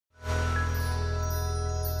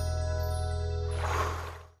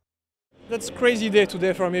That's a crazy day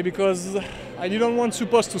today for me because I didn't want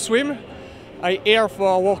supposed to swim. I here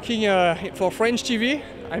for working for French TV.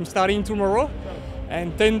 I'm starting tomorrow.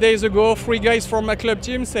 And 10 days ago, 3 guys from my club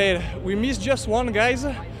team said, we missed just one guys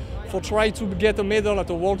for trying to get a medal at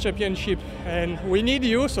the World Championship. And we need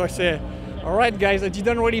you. So I said, all right guys, I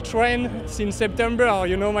didn't really train since September.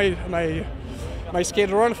 You know my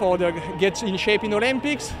schedule for the get in shape in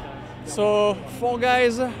Olympics. So 4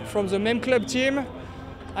 guys from the MEM club team.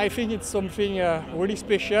 I think it's something really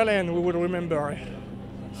special and we will remember.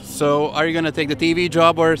 So are you going to take the TV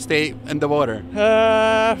job or stay in the water?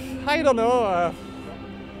 I don't know.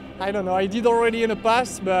 I did already in the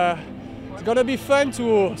past, but it's going to be fun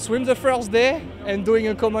to swim the first day and doing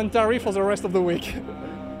a commentary for the rest of the week.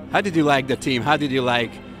 How did you like the team? How did you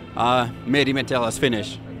like Mehdi Metela's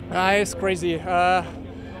finish? It's crazy.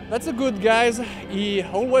 That's a good guys. He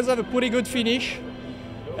always have a pretty good finish.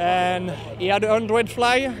 And he had a 100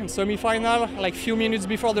 fly in semi-final, like few minutes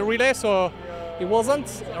before the relay, so it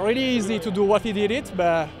wasn't really easy to do what he did it,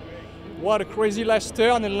 but what a crazy last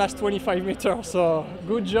turn and last 25 meters. So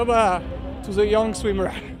good job to the young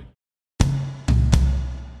swimmer.